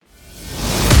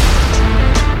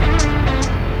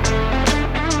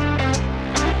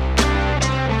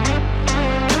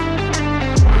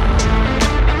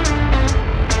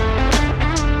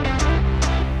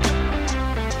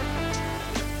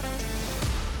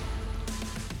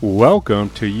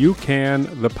Welcome to You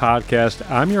Can, the podcast.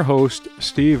 I'm your host,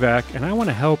 Steve Eck, and I want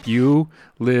to help you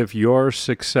live your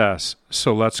success.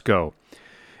 So let's go.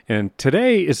 And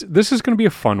this is going to be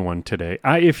a fun one today.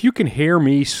 If you can hear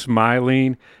me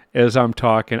smiling as I'm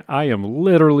talking, I am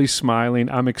literally smiling.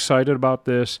 I'm excited about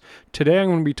this. Today I'm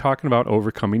going to be talking about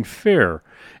overcoming fear.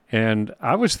 And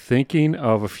I was thinking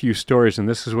of a few stories, and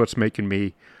this is what's making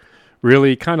me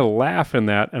really kind of laugh in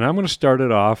that. And I'm going to start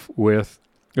it off with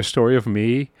a story of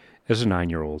me as a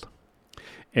 9-year-old.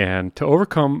 And to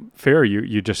overcome fear,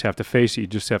 you just have to face it. You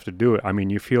just have to do it. I mean,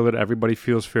 you feel it. Everybody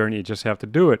feels fear, and you just have to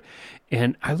do it.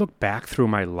 And I look back through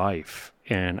my life,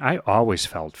 and I always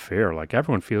felt fear. Like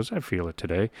everyone feels, I feel it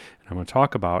today. And I'm going to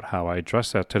talk about how I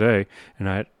address that today. And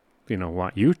I,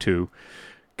 want you to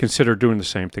consider doing the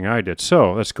same thing I did.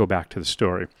 So let's go back to the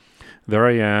story. There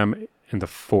I am in the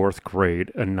 4th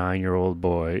grade, a 9-year-old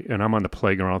boy, and I'm on the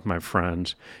playground with my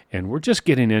friends, and we're just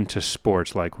getting into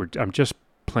sports. I'm just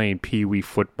playing Pee-wee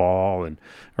football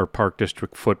or Park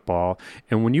District football.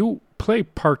 And when you play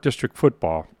Park District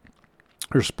football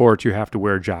or sports, you have to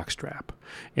wear a jockstrap.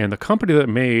 And the company that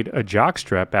made a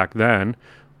jockstrap back then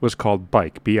was called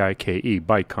Bike, B-I-K-E,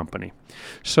 Bike Company.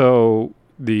 So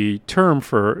the term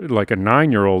for like a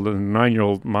 9-year-old and a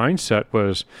 9-year-old mindset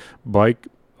was bike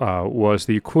was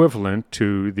the equivalent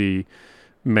to the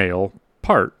male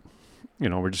part.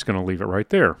 We're just going to leave it right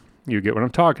there. You get what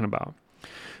I'm talking about.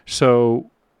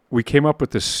 So we came up with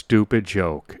this stupid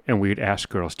joke, and we'd ask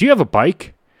girls, "Do you have a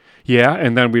bike?" "Yeah,"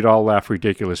 and then we'd all laugh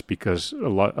ridiculous because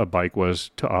a bike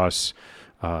was, to us,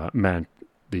 meant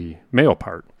the male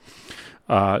part.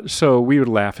 So we would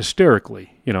laugh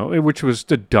hysterically, which was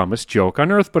the dumbest joke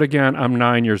on earth. But again, I'm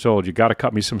 9 years old. You got to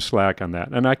cut me some slack on that.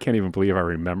 And I can't even believe I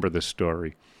remember this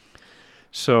story.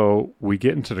 So we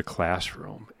get into the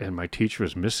classroom, and my teacher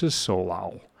was Mrs.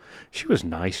 Solal. She was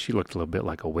nice. She looked a little bit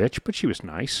like a witch, but she was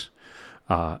nice.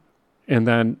 And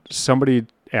then somebody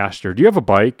asked her, "Do you have a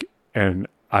bike?" And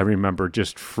I remember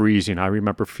just freezing. I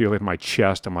remember feeling my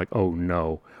chest. I'm like, oh,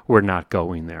 no, we're not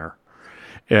going there.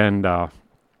 And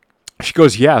she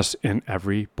goes, "Yes." And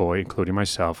every boy, including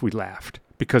myself, we laughed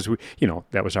because,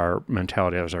 that was our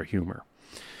mentality. That was our humor.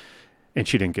 And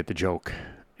she didn't get the joke.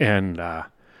 And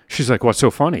she's like, "What's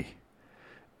so funny?"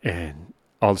 And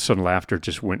all of a sudden, laughter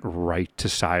just went right to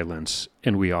silence.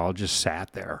 And we all just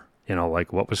sat there,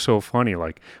 like, what was so funny?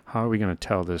 Like, how are we going to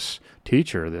tell this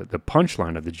teacher the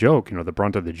punchline of the joke, the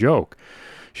brunt of the joke?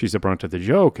 She's the brunt of the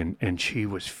joke. And she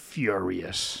was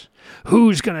furious.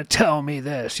 "Who's going to tell me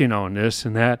this?" And this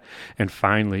and that. And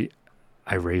finally,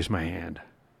 I raised my hand.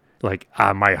 Like,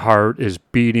 my heart is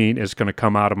beating. It's going to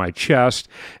come out of my chest.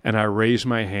 And I raised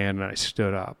my hand, and I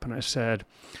stood up. And I said,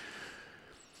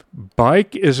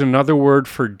 "Bike is another word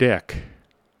for dick."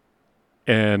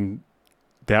 And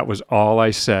that was all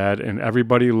I said. And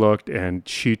everybody looked, and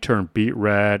she turned beet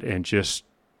red and just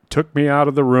took me out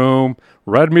of the room,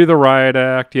 read me the riot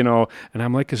act, And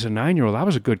I'm like, as a 9-year-old, I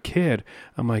was a good kid.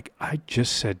 I'm like, I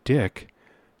just said dick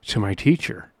to my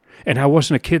teacher. And I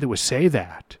wasn't a kid that would say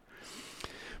that.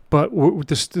 But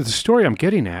the story I'm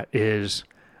getting at is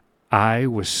I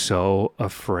was so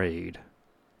afraid.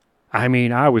 I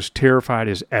mean, I was terrified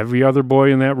as every other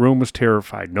boy in that room was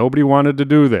terrified. Nobody wanted to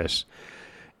do this.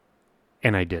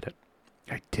 And I did it.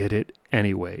 I did it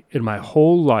anyway. In my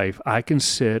whole life, I can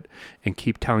sit and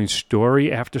keep telling story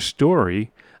after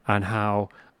story on how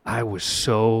I was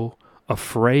so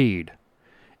afraid.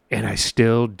 And I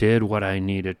still did what I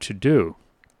needed to do.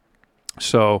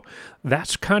 So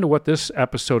that's kind of what this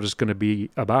episode is going to be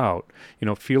about.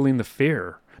 Feeling the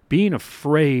fear, being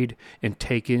afraid, and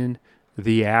taking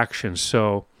the action.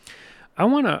 So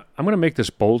I'm gonna make this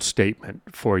bold statement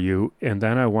for you, and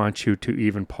then I want you to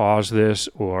even pause this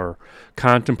or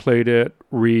contemplate it,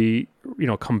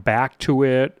 come back to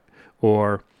it,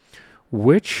 or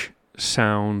which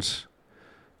sounds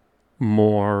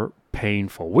more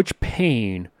painful? Which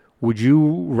pain would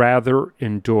you rather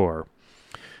endure?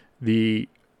 The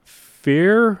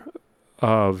fear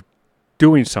of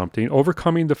doing something,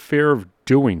 overcoming the fear of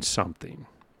doing something.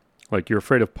 Like you're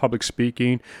afraid of public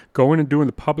speaking, going and doing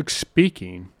the public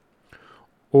speaking,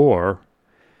 or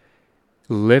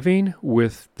living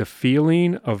with the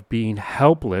feeling of being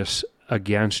helpless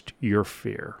against your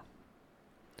fear.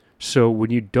 So when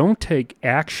you don't take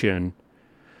action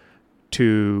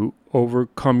to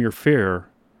overcome your fear,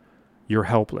 you're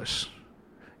helpless.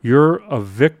 You're a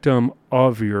victim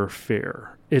of your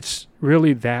fear. It's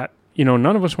really that,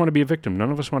 none of us want to be a victim.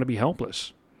 None of us want to be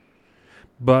helpless.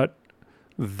 But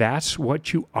that's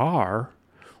what you are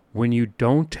when you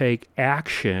don't take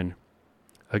action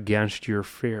against your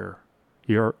fear.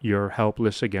 You're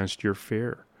helpless against your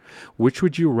fear. Which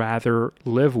would you rather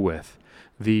live with?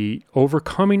 The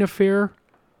overcoming of fear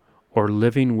or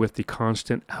living with the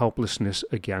constant helplessness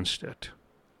against it?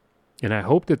 And I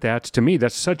hope that's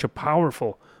such a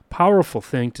powerful, powerful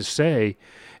thing to say.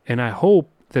 And I hope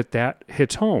that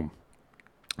hits home.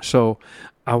 So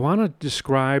I want to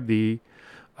describe the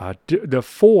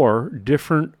 4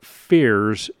 different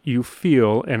fears you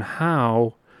feel and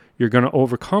how you're going to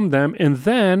overcome them. And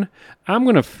then I'm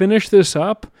going to finish this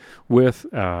up with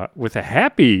a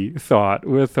happy thought,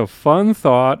 with a fun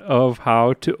thought of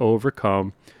how to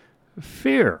overcome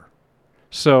fear.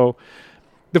 So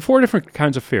the 4 different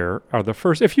kinds of fear are the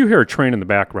first. If you hear a train in the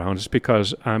background, it's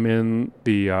because I'm in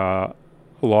the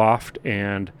loft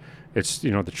and it's,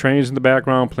 the train's in the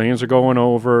background, planes are going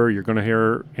over, you're going to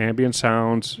hear ambient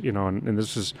sounds, and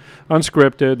this is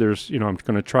unscripted. There's, I'm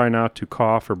going to try not to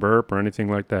cough or burp or anything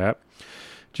like that.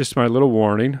 Just my little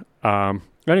warning.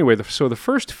 Anyway, so the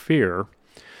first fear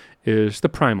is the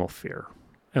primal fear,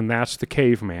 and that's the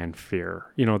caveman fear.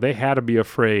 They had to be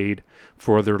afraid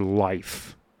for their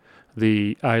life.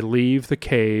 I leave the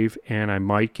cave and I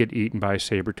might get eaten by a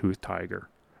saber-toothed tiger.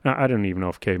 Now, I don't even know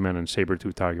if cavemen and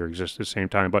saber-toothed tiger exist at the same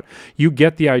time, but you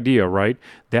get the idea, right?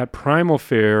 That primal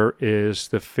fear is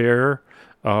the fear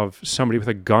of somebody with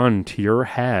a gun to your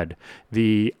head.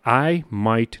 The I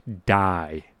might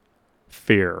die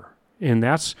fear. And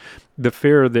that's the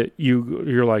fear that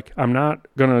you're like, I'm not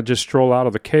going to just stroll out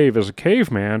of the cave as a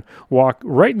caveman, walk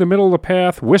right in the middle of the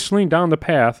path, whistling down the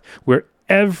path where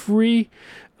every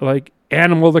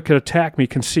animal that could attack me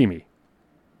can see me.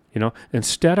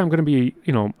 Instead I'm going to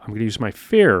use my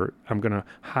fear. I'm going to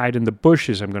hide in the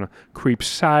bushes. I'm going to creep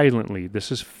silently. This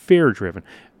is fear driven.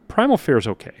 Primal fear is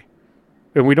okay.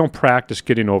 And we don't practice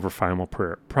getting over primal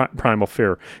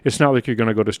fear. It's not like you're going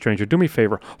to go to a stranger, do me a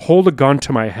favor, hold a gun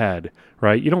to my head,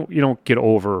 right? You don't get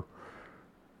over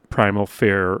primal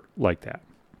fear like that.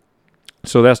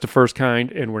 So that's the first kind,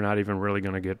 and we're not even really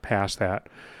going to get past that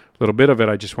little bit of it.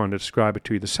 I just wanted to describe it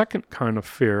to you. The second kind of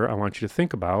fear I want you to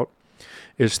think about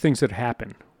is things that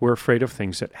happen. We're afraid of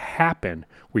things that happen.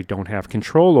 We don't have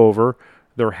control over.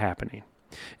 They're happening.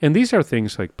 And these are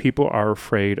things like people are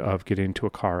afraid of getting into a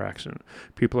car accident.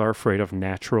 People are afraid of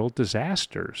natural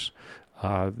disasters.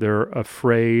 They're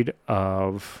afraid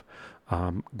of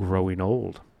growing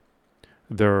old.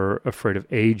 They're afraid of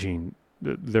aging.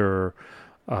 They're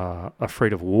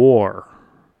afraid of war.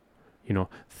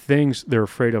 They're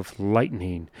afraid of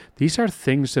lightning. These are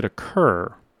things that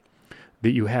occur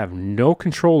that you have no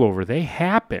control over. They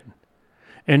happen.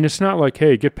 And it's not like,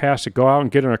 hey, get past it, go out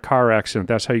and get in a car accident.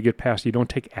 That's how you get past it. You don't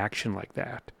take action like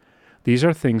that. These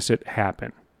are things that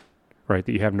happen, right,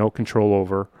 that you have no control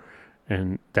over,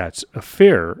 and that's a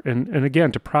fear. And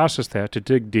again, to process that, to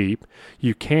dig deep,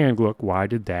 you can look, why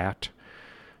did that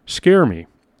scare me?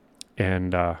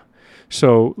 And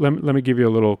so let me give you a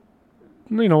little,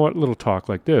 little talk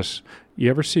like this. You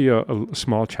ever see a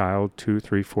small child, 2,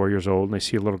 3, 4 years old, and they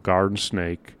see a little garden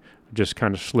snake just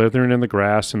kind of slithering in the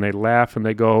grass, and they laugh and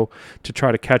they go to try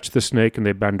to catch the snake and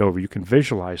they bend over. You can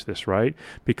visualize this, right?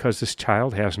 Because this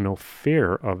child has no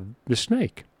fear of the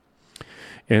snake.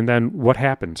 And then what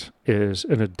happens is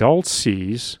an adult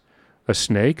sees a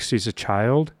snake, sees a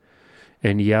child,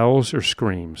 and yells or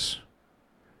screams,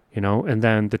 and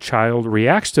then the child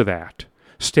reacts to that,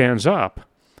 stands up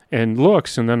and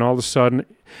looks, and then all of a sudden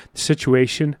the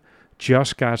situation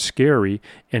just got scary,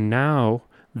 and now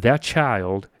that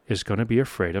child is going to be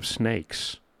afraid of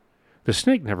snakes. The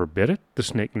snake never bit it. The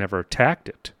snake never attacked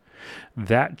it.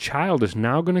 That child is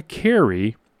now going to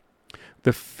carry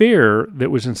the fear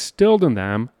that was instilled in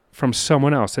them from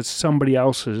someone else. That's somebody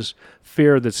else's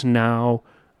fear that's now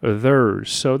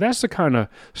theirs. So that's the kind of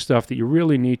stuff that you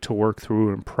really need to work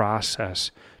through and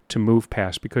process to move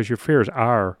past, because your fears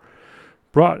are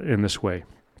brought in this way.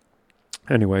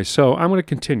 Anyway, so I'm going to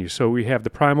continue. So we have the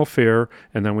primal fear,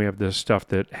 and then we have the stuff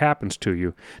that happens to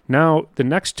you. Now, the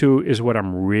next 2 is what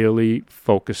I'm really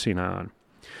focusing on.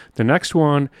 The next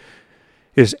one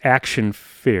is action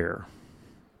fear.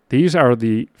 These are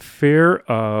the fear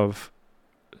of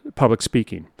public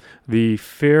speaking, the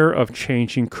fear of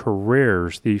changing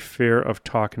careers, the fear of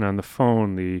talking on the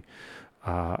phone, the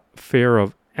fear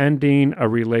of ending a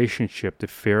relationship, the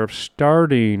fear of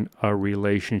starting a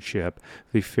relationship,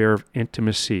 the fear of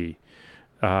intimacy,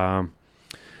 the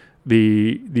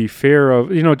fear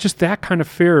of, just that kind of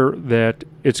fear, that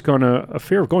a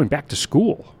fear of going back to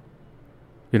school.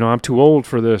 I'm too old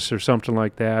for this or something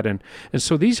like that. And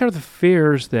so these are the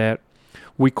fears that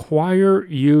require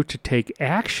you to take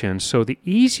action. So the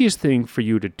easiest thing for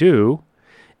you to do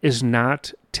is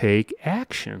not take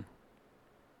action.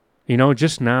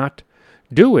 Just not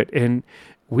do it. And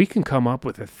we can come up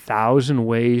with 1,000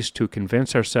 ways to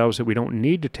convince ourselves that we don't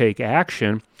need to take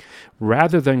action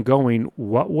rather than going,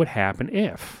 what would happen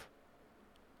if?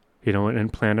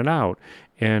 And plan it out.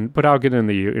 But I'll get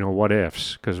into the, what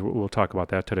ifs, because we'll talk about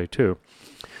that today too.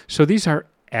 So these are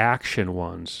action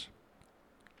ones.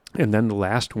 And then the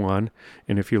last one,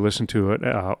 and if you listen to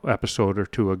an episode or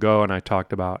two ago, and I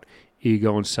talked about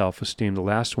ego and self-esteem, the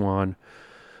last one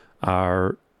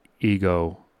are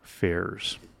ego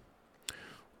fears.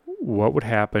 What would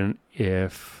happen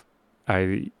if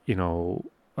I,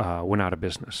 went out of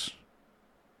business?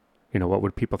 What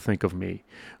would people think of me?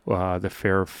 The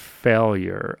fear of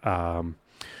failure,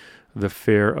 the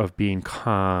fear of being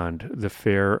conned, the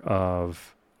fear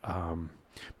of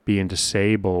being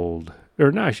disabled,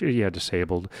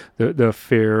 disabled. The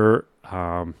fear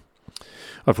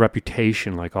of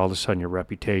reputation, like all of a sudden your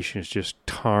reputation is just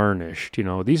tarnished.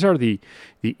 These are the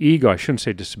ego. I shouldn't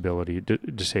say disability,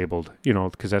 disabled.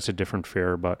 Because that's a different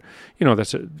fear. But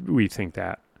we think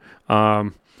that.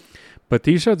 But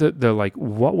these are the like,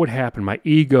 what would happen? My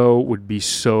ego would be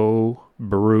so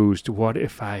bruised. What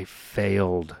if I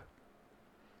failed?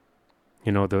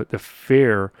 The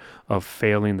fear of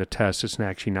failing the test is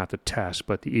actually not the test,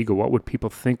 but the ego. What would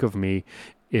people think of me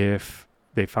if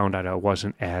they found out I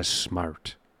wasn't as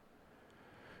smart?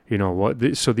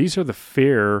 So these are the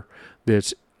fear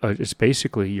that's, it's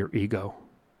basically your ego.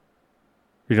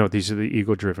 These are the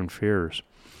ego-driven fears.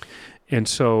 And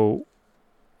so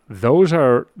those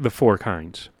are the four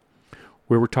kinds.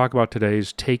 Where we're talking about today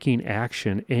is taking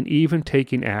action, and even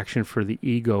taking action for the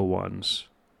ego ones,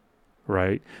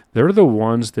 right? They're the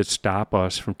ones that stop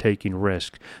us from taking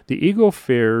risk. The ego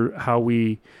fear,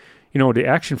 the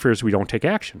action fear is we don't take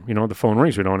action. The phone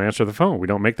rings, we don't answer the phone, we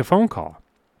don't make the phone call.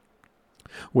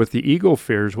 With the ego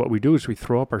fears, what we do is we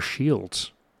throw up our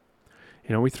shields.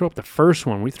 We throw up the first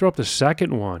one, we throw up the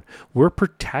second one. We're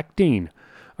protecting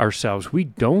ourselves. We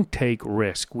don't take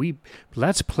risk.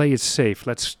 Let's play it safe.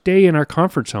 Let's stay in our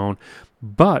comfort zone,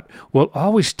 but we'll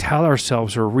always tell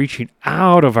ourselves we're reaching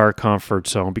out of our comfort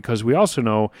zone because we also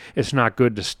know it's not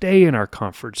good to stay in our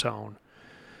comfort zone.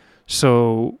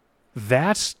 So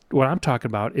that's what I'm talking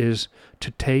about, is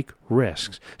to take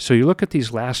risks. So you look at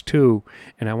these last two,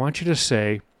 and I want you to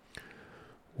say,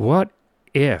 what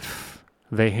if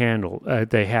they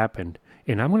happened?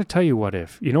 And I'm going to tell you what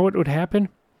if. You know what would happen?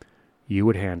 You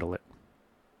would handle it.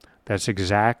 That's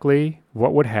exactly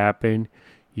what would happen.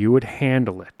 You would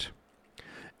handle it.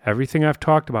 Everything I've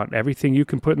talked about, everything you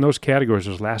can put in those categories,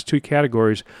 those last two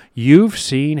categories, you've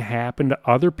seen happen to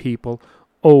other people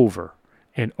over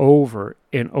and over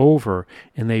and over,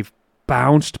 and they've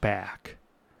bounced back.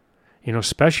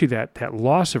 Especially that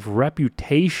loss of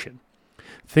reputation.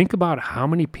 Think about how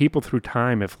many people through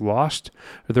time have lost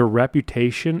their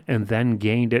reputation and then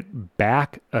gained it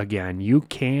back again. You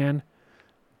can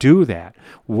do that.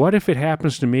 What if it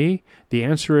happens to me? The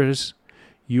answer is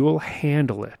you will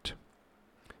handle it.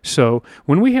 So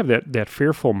when we have that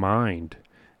fearful mind,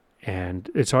 and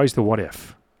it's always the what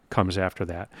if comes after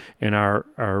that. And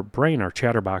our brain, our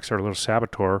chatterbox, our little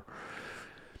saboteur,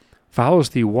 follows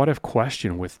the what if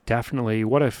question with definitely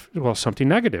what if, something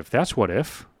negative. That's what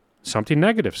if. Something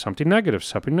negative, something negative,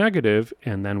 something negative,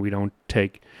 and then we don't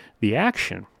take the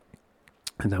action.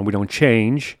 And then we don't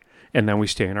change, and then we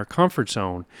stay in our comfort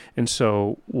zone. And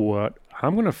so what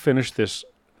I'm going to finish this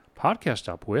podcast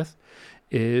up with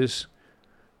is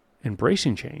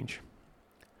embracing change.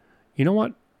 You know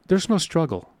what? There's no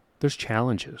struggle. There's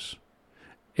challenges.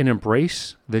 And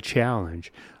embrace the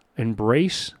challenge.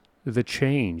 Embrace the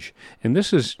change. And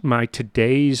this is my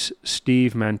today's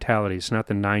Steve mentality. It's not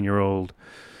the 9-year-old,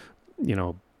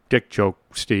 dick joke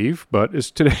Steve, but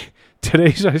it's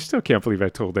today's, I still can't believe I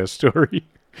told that story.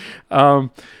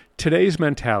 Today's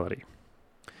mentality.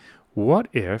 What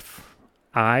if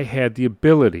I had the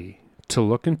ability to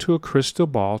look into a crystal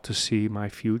ball to see my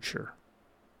future?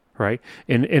 Right?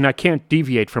 And I can't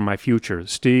deviate from my future.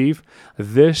 Steve,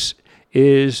 this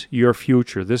is your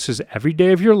future. This is every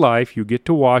day of your life. You get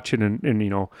to watch it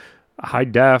in high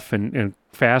def and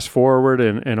fast forward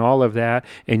and all of that.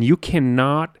 And you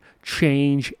cannot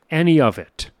change any of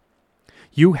it.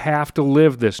 You have to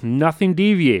live this. Nothing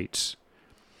deviates.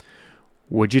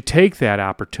 Would you take that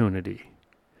opportunity?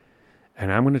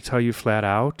 And I'm going to tell you flat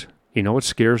out, what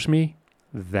scares me?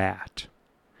 That.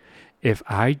 If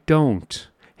I don't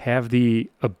have the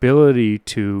ability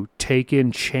to take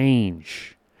in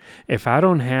change, if I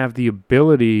don't have the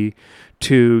ability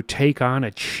to take on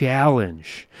a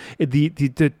challenge,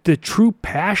 the true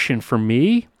passion for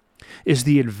me is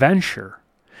the adventure.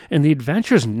 And the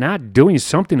adventure is not doing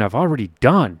something I've already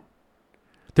done.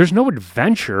 There's no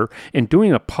adventure in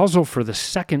doing a puzzle for the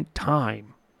second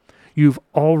time. You've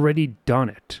already done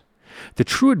it. The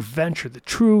true adventure, the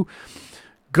true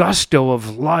gusto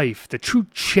of life, the true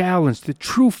challenge, the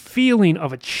true feeling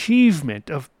of achievement,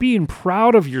 of being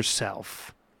proud of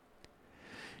yourself,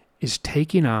 is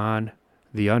taking on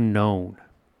the unknown,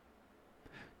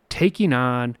 taking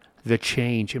on the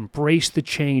change. Embrace the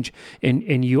change,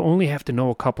 and you only have to know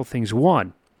a couple things.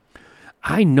 One,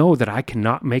 I know that I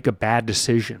cannot make a bad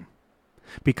decision,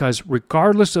 because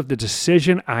regardless of the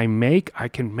decision I make, I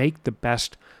can make the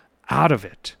best out of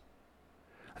it.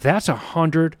 That's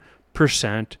 100%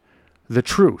 the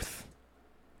truth.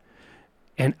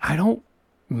 And I don't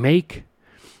make,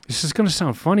 this is going to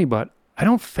sound funny, but I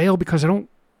don't fail because I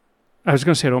was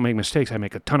going to say I don't make mistakes. I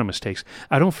make a ton of mistakes.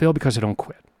 I don't fail because I don't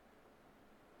quit.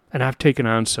 And I've taken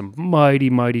on some mighty,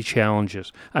 mighty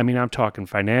challenges. I mean, I'm talking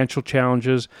financial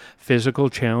challenges, physical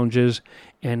challenges,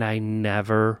 and I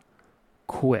never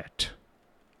quit.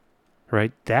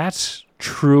 Right? That's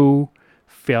true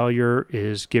failure,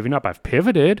 is giving up. I've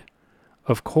pivoted.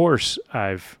 Of course,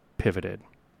 I've pivoted.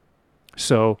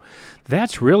 So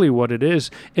that's really what it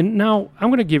is. And now I'm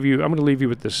going to leave you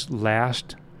with this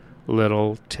last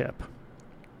little tip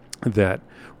that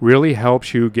really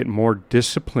helps you get more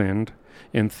disciplined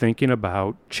in thinking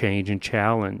about change and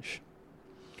challenge.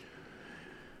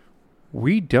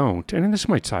 We don't, and this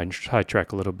might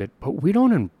sidetrack a little bit, but we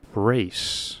don't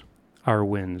embrace our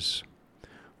wins.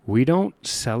 We don't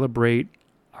celebrate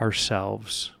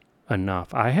ourselves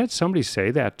enough. I had somebody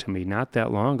say that to me not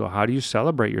that long ago. How do you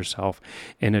celebrate yourself?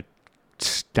 And it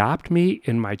stopped me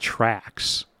in my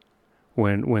tracks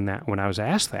when I was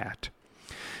asked that.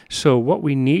 So what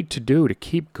we need to do to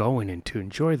keep going and to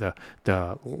enjoy the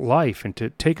life and to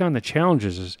take on the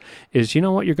challenges is, you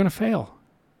know what, you're going to fail.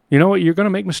 You know what, you're going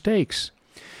to make mistakes.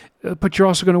 But you're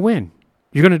also going to win.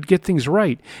 You're going to get things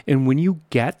right. And when you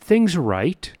get things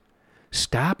right,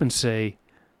 stop and say,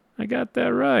 I got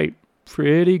that right.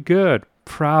 Pretty good.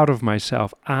 Proud of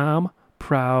myself. I'm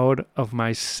proud of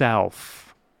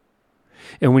myself.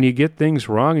 And when you get things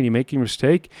wrong and you make a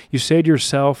mistake, you say to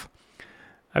yourself,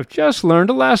 I've just learned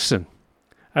a lesson.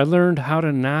 I learned how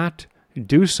to not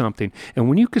do something. And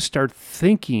when you can start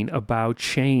thinking about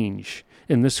change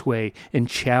in this way and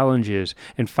challenges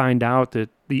and find out that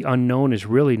the unknown is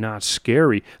really not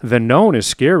scary. The known is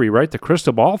scary, right? The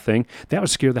crystal ball thing, that would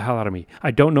scare the hell out of me.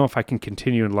 I don't know if I can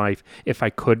continue in life if I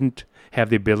couldn't have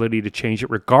the ability to change it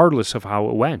regardless of how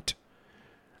it went.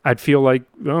 I'd feel like,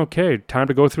 okay, time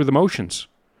to go through the motions.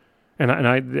 And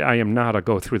I am not a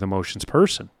go through the motions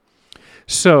person.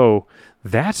 So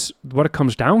that's what it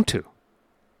comes down to,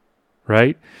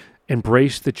 right?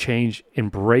 Embrace the change,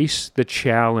 embrace the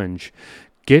challenge,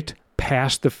 get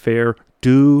past the fear,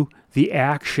 do the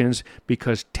actions,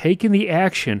 because taking the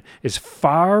action is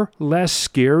far less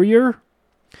scarier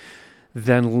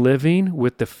than living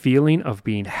with the feeling of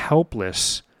being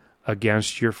helpless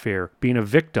against your fear, being a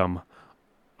victim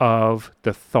of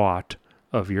the thought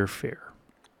of your fear.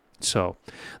 So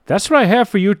that's what I have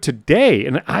for you today.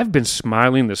 And I've been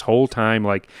smiling this whole time,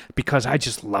 because I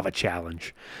just love a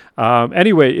challenge.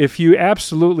 Anyway, if you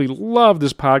absolutely love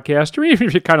this podcast, or even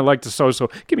if you kind of like the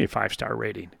so-so, give me a 5-star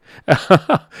rating.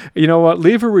 You know what?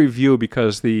 Leave a review,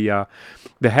 because the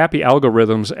happy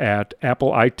algorithms at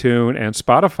Apple, iTunes, and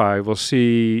Spotify will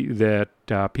see that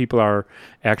people are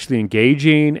actually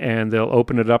engaging, and they'll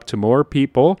open it up to more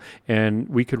people, and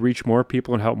we could reach more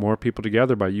people and help more people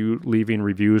together by you leaving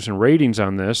reviews and ratings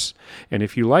on this. And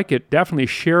if you like it, definitely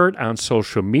share it on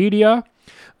social media.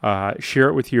 Share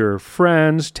it with your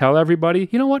friends. Tell everybody.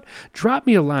 You know what? Drop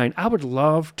me a line. I would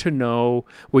love to know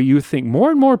what you think.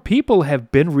 More and more people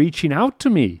have been reaching out to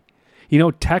me.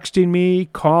 Texting me,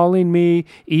 calling me,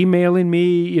 emailing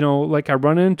me, I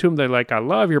run into them. They're like, I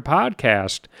love your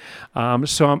podcast.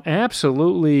 So I'm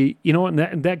absolutely, and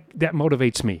that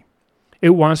motivates me. It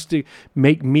wants to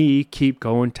make me keep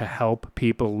going to help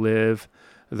people live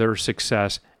their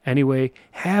success. Anyway,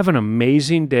 have an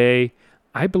amazing day.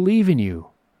 I believe in you.